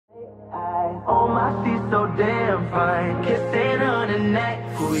I see so damn fine, kissing on the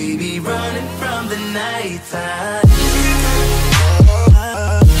neck. We be running from the nighttime.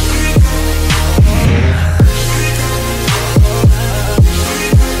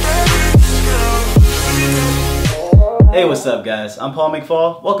 Hey, what's up guys? I'm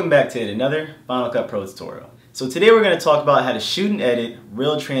McFall. Welcome back to another Final Cut Pro tutorial. So today we're going to talk about how to shoot and edit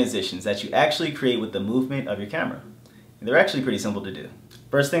real transitions that you actually create with the movement of your camera. And they're actually pretty simple to do.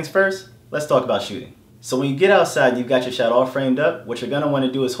 First things first, let's talk about shooting. So when you get outside and you've got your shot all framed up, what you're going to want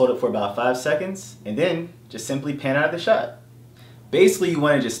to do is hold it for about 5 seconds and then just simply pan out of the shot. Basically you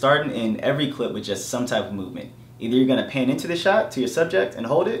want to just start and end every clip with just some type of movement. Either you're going to pan into the shot to your subject and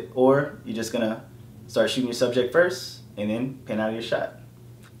hold it, or you're just going to start shooting your subject first and then pan out of your shot.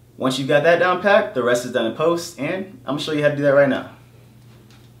 Once you've got that down packed, the rest is done in post, and I'm going to show you how to do that right now.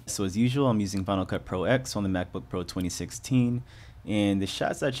 So as usual, I'm using Final Cut Pro X on the MacBook Pro 2016, and the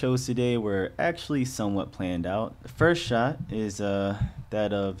shots I chose today were actually somewhat planned out. The first shot is that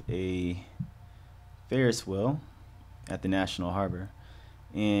of a Ferris Wheel at the National Harbor,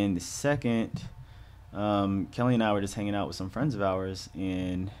 and the second, Kelly and I were just hanging out with some friends of ours,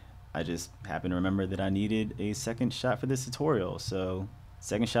 and I just happened to remember that I needed a second shot for this tutorial, so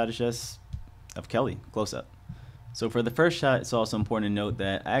second shot is just of Kelly, close up. So for the first shot, it's also important to note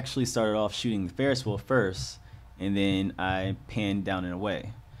that I actually started off shooting the Ferris wheel first, and then I panned down and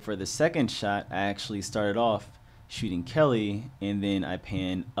away. For the second shot, I actually started off shooting Kelly, and then I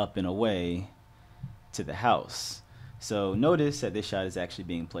panned up and away to the house. So notice that this shot is actually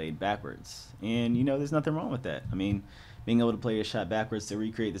being played backwards, and you know, there's nothing wrong with that. I mean, being able to play your shot backwards to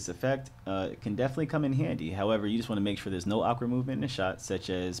recreate this effect can definitely come in handy. However, you just want to make sure there's no awkward movement in the shot, such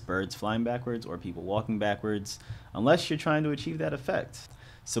as birds flying backwards or people walking backwards, unless you're trying to achieve that effect.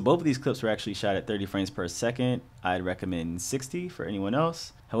 So both of these clips were actually shot at 30 frames per second. I'd recommend 60 for anyone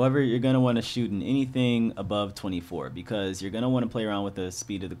else. However, you're going to want to shoot in anything above 24 because you're going to want to play around with the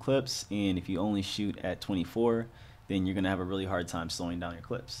speed of the clips, and if you only shoot at 24, then you're going to have a really hard time slowing down your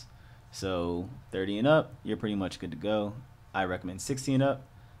clips. So 30 and up, you're pretty much good to go. I recommend 60 and up,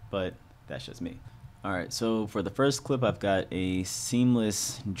 but that's just me. Alright, so for the first clip, I've got a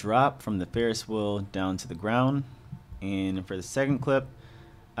seamless drop from the Ferris wheel down to the ground. And for the second clip,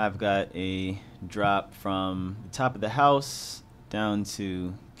 I've got a drop from the top of the house down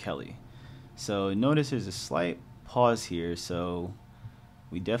to Kelly. So notice there's a slight pause here, so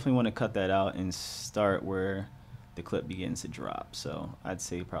we definitely want to cut that out and start where the clip begins to drop. So I'd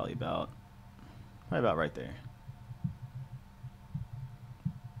say probably about right there.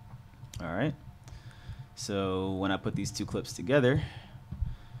 Alright, so when I put these two clips together,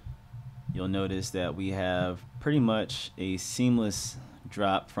 you'll notice that we have pretty much a seamless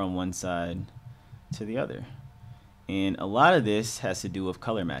drop from one side to the other. And a lot of this has to do with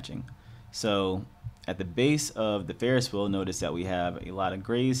color matching. So at the base of the Ferris wheel, notice that we have a lot of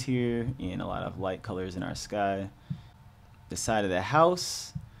grays here and a lot of light colors in our sky. The side of the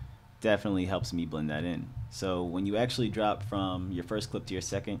house definitely helps me blend that in. So when you actually drop from your first clip to your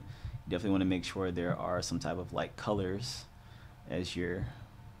second, you definitely want to make sure there are some type of light colors as you're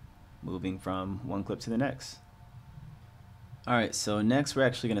moving from one clip to the next. Alright, so next we're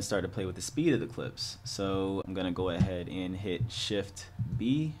actually going to start to play with the speed of the clips. So I'm going to go ahead and hit Shift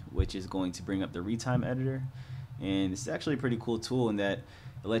B, which is going to bring up the Retime Editor. And this is actually a pretty cool tool in that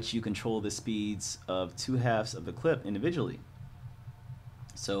it lets you control the speeds of 2/2 of the clip individually.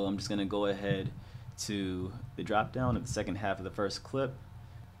 So I'm just going to go ahead to the drop down of the second half of the first clip,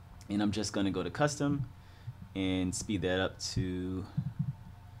 and I'm just going to go to custom and speed that up to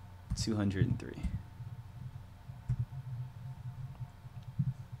 203.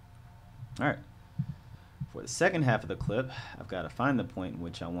 Alright, for the second half of the clip, I've got to find the point in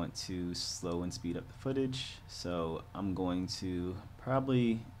which I want to slow and speed up the footage. So I'm going to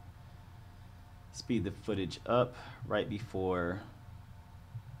probably speed the footage up right before,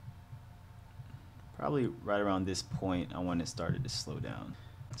 probably right around this point I want it started to slow down.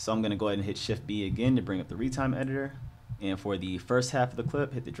 So I'm going to go ahead and hit Shift B again to bring up the Retime Editor. And for the first half of the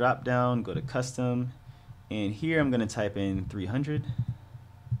clip, hit the drop down, go to custom, and here I'm going to type in 300.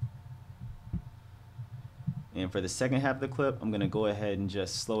 And for the second half of the clip, I'm going to go ahead and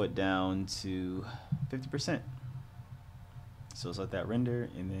just slow it down to 50%. So let's let that render,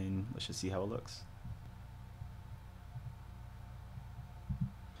 and then let's just see how it looks.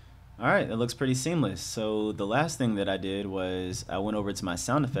 Alright, that looks pretty seamless. So the last thing that I did was I went over to my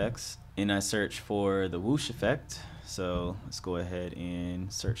sound effects and I searched for the whoosh effect. So let's go ahead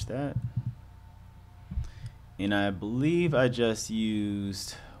and search that. And I believe I just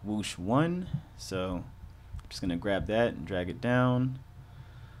used whoosh 1. So I'm just going to grab that and drag it down.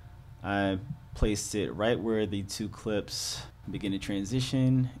 I placed it right where the two clips begin to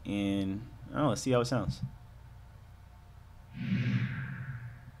transition, and I don't know, let's see how it sounds.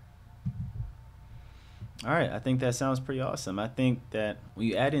 Alright, I think that sounds pretty awesome. I think that when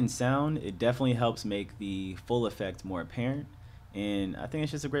you add in sound, it definitely helps make the full effect more apparent, and I think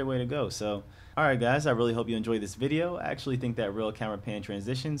it's just a great way to go. So, alright guys, I really hope you enjoyed this video. I actually think that real camera pan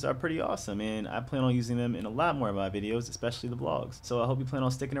transitions are pretty awesome, and I plan on using them in a lot more of my videos, especially the vlogs. So I hope you plan on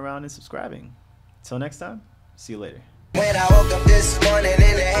sticking around and subscribing. Until next time, see you later. When I woke up this morning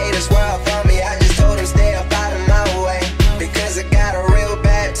and the haters were up on me, I just told them stay up out of my way, because